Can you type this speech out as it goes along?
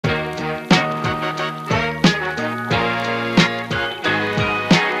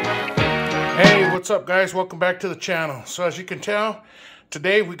what's up guys? Welcome back to the channel. So as you can tell,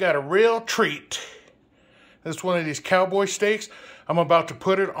 today we got a real treat. This is one of these Cowboy steaks. I'm about to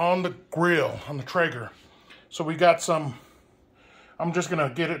put it on the grill, on the Traeger. So we got some, I'm just gonna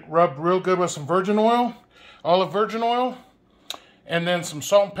get it rubbed real good with some virgin oil, olive virgin oil, and then some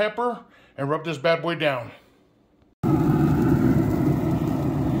salt and pepper, and rub this bad boy down.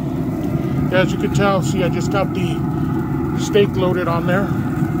 As you can tell, see, I just got the steak loaded on there.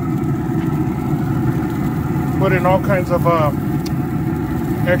 Put in all kinds of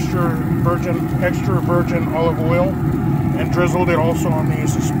extra virgin olive oil, and drizzled it also on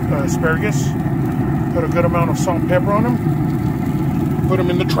these asparagus. Put a good amount of salt and pepper on them. Put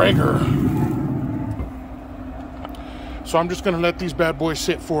them in the Traeger. So I'm just gonna let these bad boys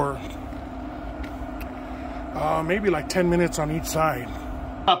sit for maybe like 10 minutes on each side.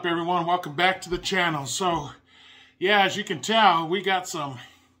 What's up everyone, welcome back to the channel. So yeah, as you can tell, we got some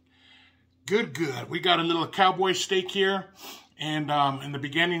good. We got a little Cowboy steak here, and in the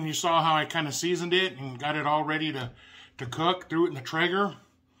beginning you saw how I kind of seasoned it and got it all ready to cook. Threw it in the Traeger.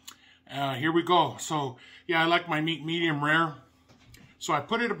 Here we go. So yeah, I like my meat medium rare, so I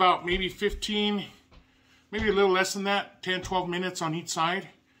put it about maybe 15, maybe a little less than that, 10-12 minutes on each side.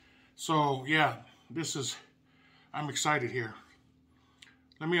 So yeah, this is, I'm excited here.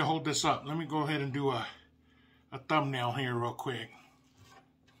 Let me hold this up. Let me go ahead and do a thumbnail here real quick.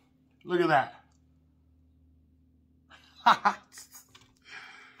 Look at that.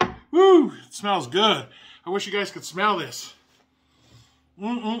 Woo, it smells good. I wish you guys could smell this. Go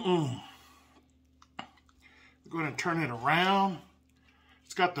ahead and turn it around.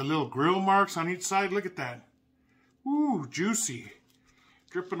 It's got the little grill marks on each side. Look at that. Ooh, juicy.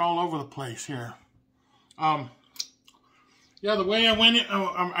 Dripping all over the place here. Yeah, the way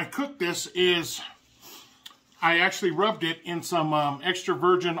I cooked this is I actually rubbed it in some extra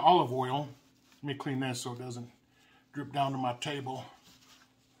virgin olive oil. Let me clean this so it doesn't drip down to my table.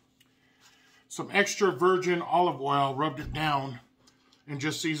 Some extra virgin olive oil, rubbed it down, and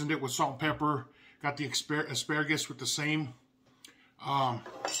just seasoned it with salt and pepper. Got the asparagus with the same, and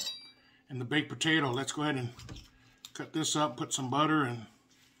the baked potato. Let's go ahead and cut this up, put some butter and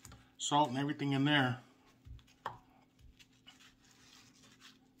salt and everything in there.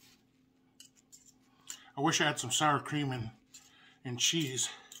 I wish I had some sour cream and cheese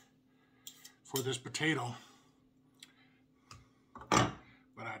for this potato, but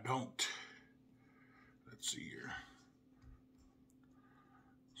I don't. Let's see here.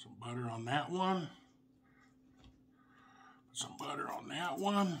 Some butter on that one. Some butter on that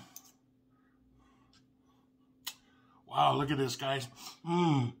one. Wow, look at this, guys.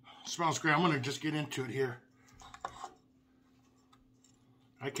 Smells great. I'm gonna just get into it here.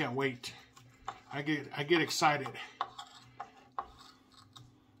 I can't wait. I get excited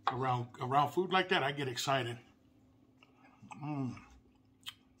around food like that. I get excited. I'm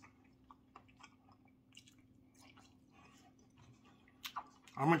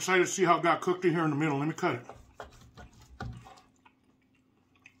excited to see how it got cooked in here in the middle. Let me cut it.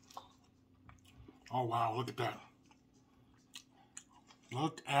 Oh wow, look at that.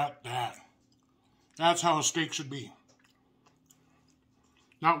 Look at that. That's how a steak should be.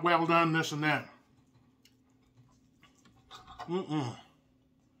 Not well done, this and that.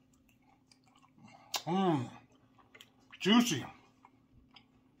 Juicy.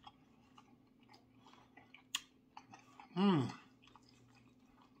 I'm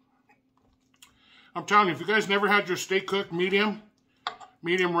telling you, if you guys never had your steak cooked medium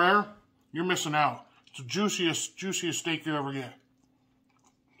rare, you're missing out. It's the juiciest steak you ever get.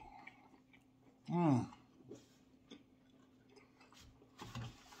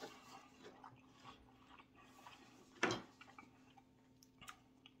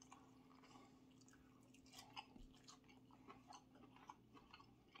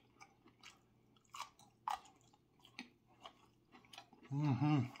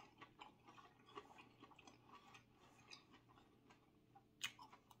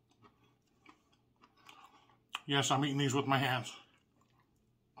 Yes, I'm eating these with my hands.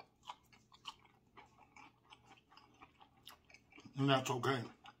 And that's okay.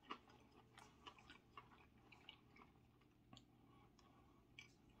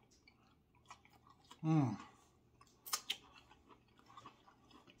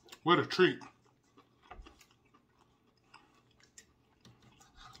 What a treat.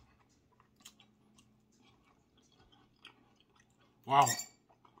 Wow.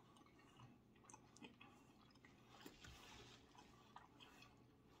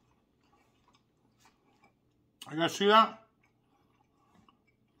 You guys see that?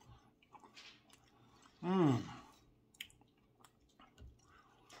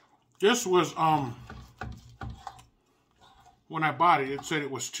 This was, when I bought it, it said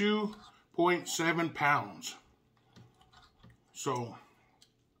it was 2.7 pounds. So,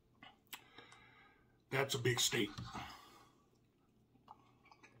 that's a big steak.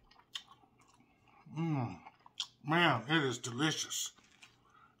 Man, it is delicious.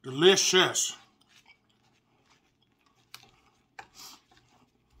 Delicious.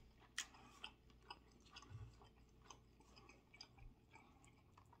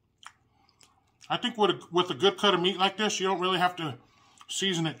 I think with a good cut of meat like this, you don't really have to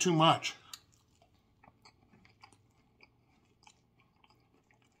season it too much.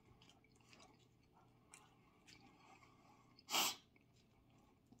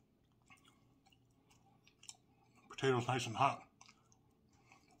 Potatoes nice and hot.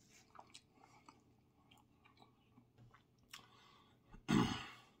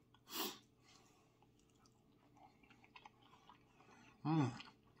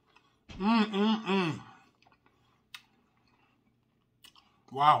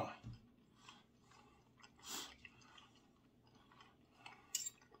 Wow.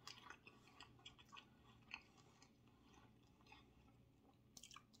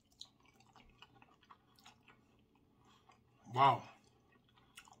 Wow.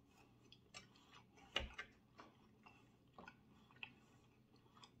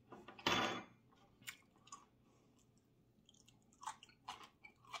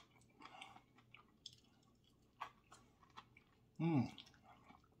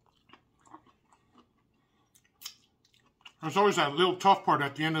 There's always that little tough part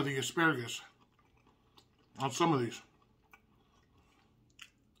at the end of the asparagus on some of these.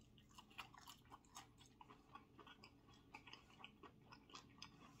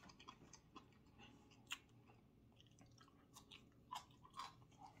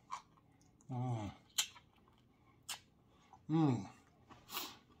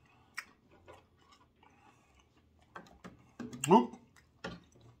 Oop.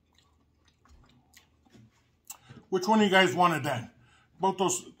 Which one of you guys wanted that? Both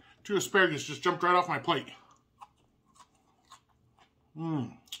those two asparagus just jumped right off my plate.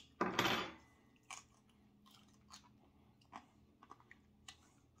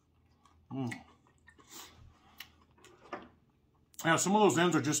 Yeah, some of those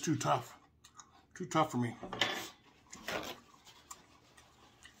ends are just too tough. Too tough for me.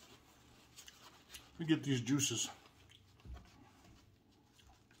 Let me get these juices.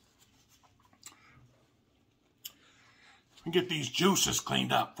 And get these juices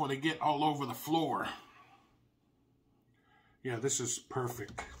cleaned up before they get all over the floor. Yeah, this is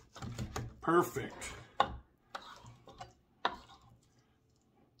perfect. Perfect.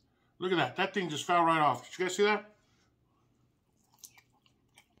 Look at that. That thing just fell right off. Did you guys see that?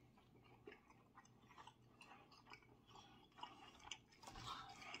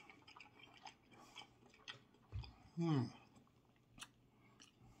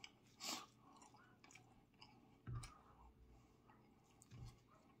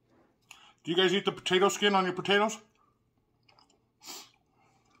 Do you guys eat the potato skin on your potatoes?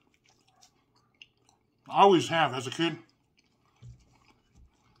 I always have as a kid.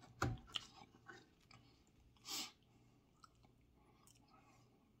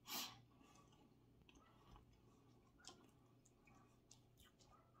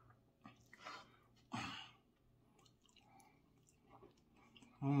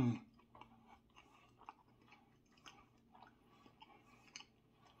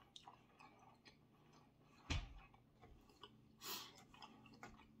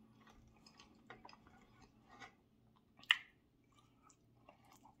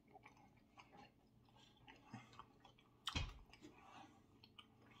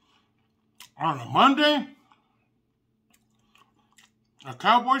 On a Monday, a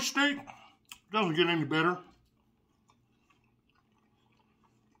Cowboy steak doesn't get any better.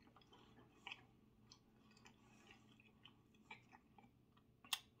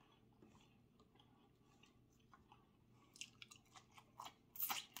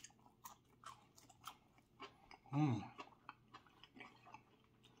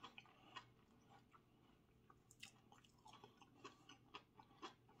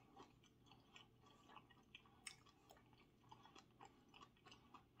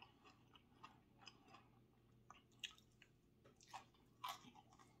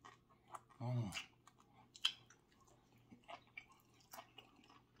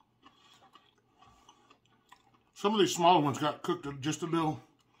 Some of these smaller ones got cooked just a little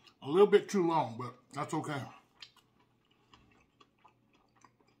bit too long, but that's okay.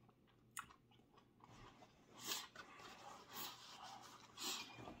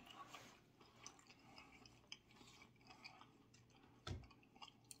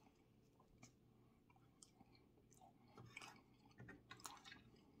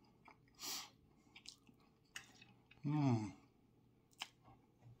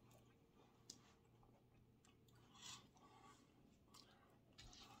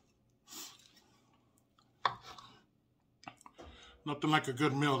 Nothing like a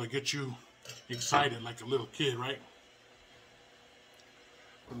good meal to get you excited like a little kid, right?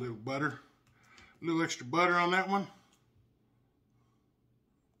 A little butter, a little extra butter on that one.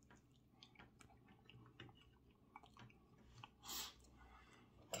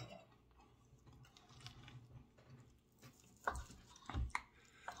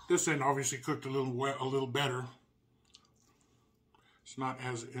 This end obviously cooked a little better. It's not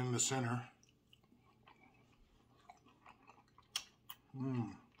as in the center.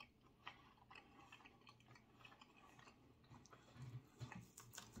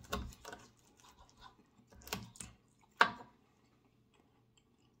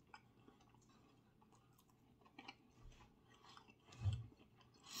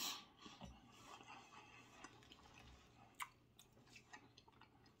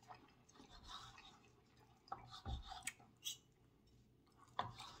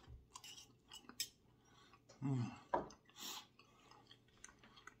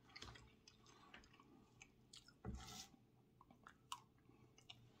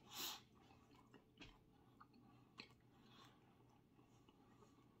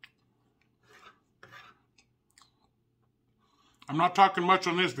 I'm not talking much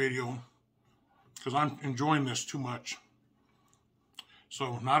on this video because I'm enjoying this too much.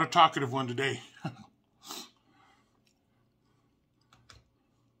 So, not a talkative one today.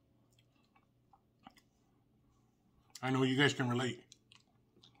 I know you guys can relate.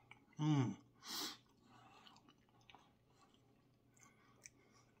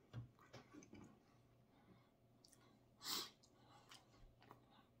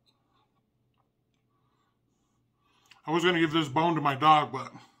 I was going to give this bone to my dog,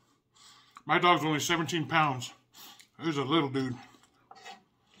 but my dog's only 17 pounds. He's a little dude.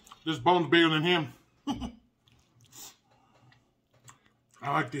 This bone's bigger than him.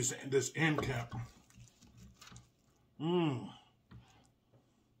 I like this end cap.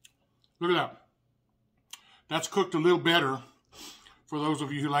 Look at that. That's cooked a little better. For those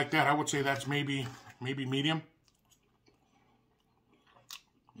of you who like that, I would say that's maybe medium.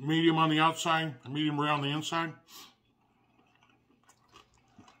 Medium on the outside, medium rare on the inside.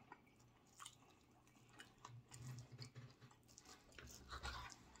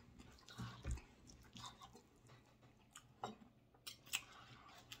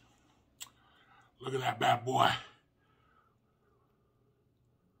 Look at that bad boy.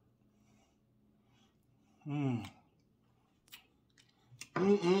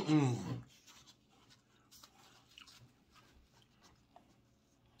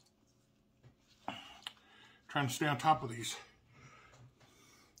 Trying to stay on top of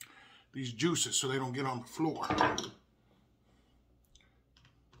these juices so they don't get on the floor.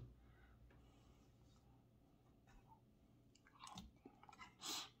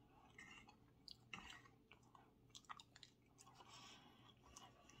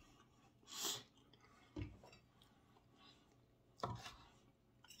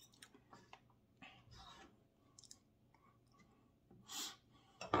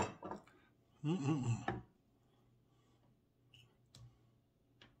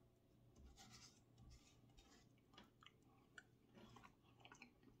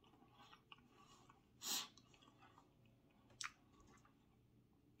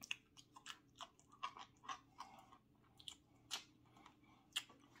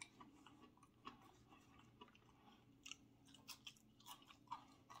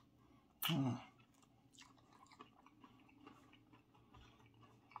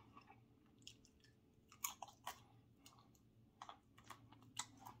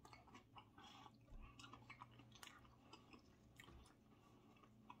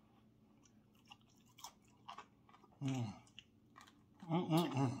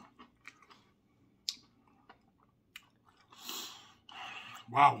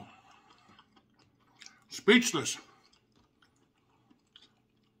 Wow. Speechless.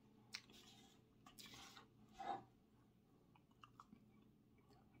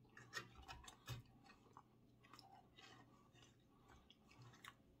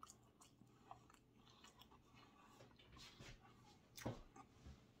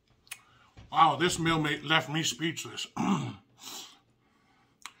 Wow, this meal left me speechless.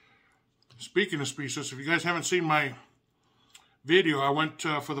 Speaking of speechless, if you guys haven't seen my video, I went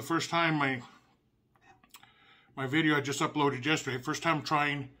for the first time, my video I just uploaded yesterday, first time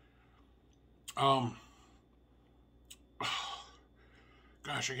trying, gosh,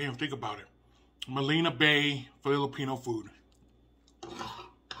 I can't even think about it, Molina Bay Filipino food.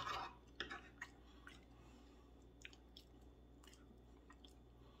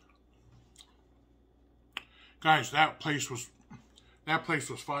 Guys, that place was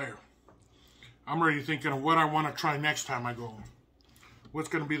fire. I'm already thinking of what I want to try next time I go. What's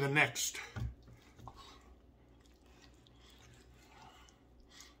going to be the next?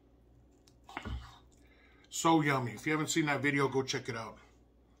 So yummy. If you haven't seen that video, go check it out.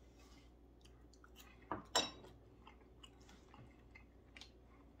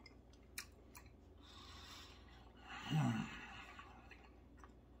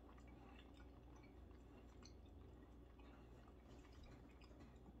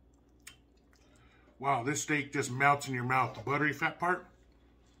 Wow, this steak just melts in your mouth. The buttery fat part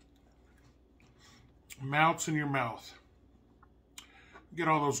melts in your mouth. Get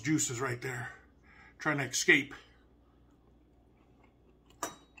all those juices right there, trying to escape.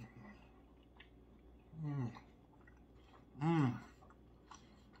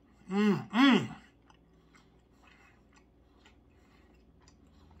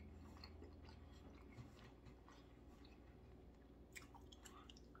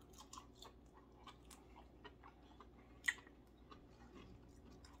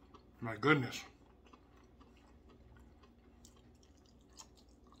 My goodness.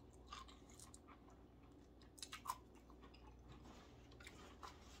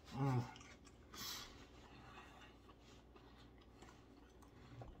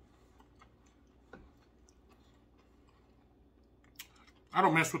 I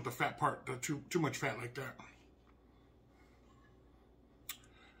don't mess with the fat part, too much fat like that.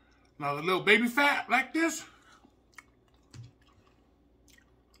 Now the little baby fat like this.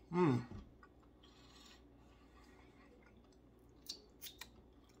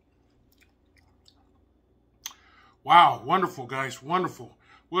 Wow, wonderful, guys, wonderful.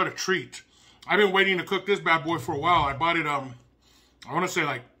 What a treat. I've been waiting to cook this bad boy for a while. I bought it, I want to say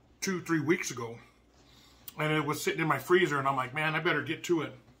like 2-3 weeks ago. And it was sitting in my freezer, and I'm like, man, I better get to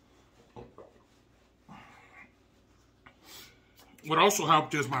it. What also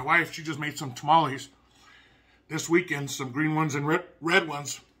helped is my wife, she just made some tamales this weekend, some green ones and red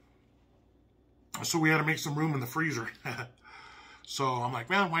ones. So we had to make some room in the freezer. So I'm like,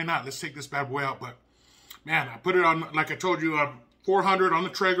 man, why not? Let's take this bad boy out. But man, I put it on, like I told you, 400 on the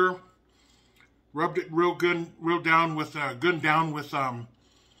Traeger. Rubbed it real good, down with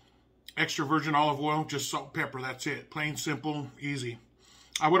extra virgin olive oil, just salt and pepper. That's it. Plain, simple, easy.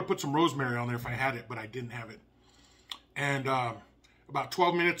 I would have put some rosemary on there if I had it, but I didn't have it. And about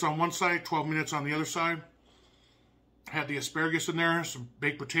 12 minutes on one side, 12 minutes on the other side. Had the asparagus in there, some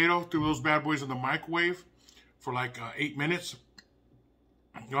baked potato. Threw those bad boys in the microwave for like 8 minutes.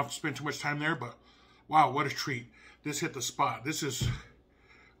 You don't have to spend too much time there, but wow, what a treat. This hit the spot. This is,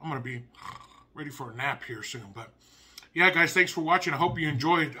 I'm going to be ready for a nap here soon. But yeah, guys, thanks for watching. I hope you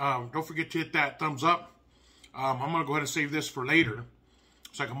enjoyed. Don't forget to hit that thumbs up. I'm going to go ahead and save this for later,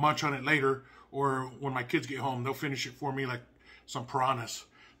 so I can munch on it later, or when my kids get home, they'll finish it for me like some piranhas.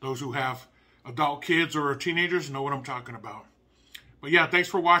 Those who have adult kids or teenagers know what I'm talking about. But yeah, thanks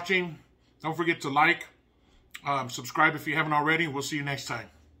for watching. Don't forget to like, subscribe if you haven't already. We'll see you next time.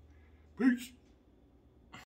 Peace.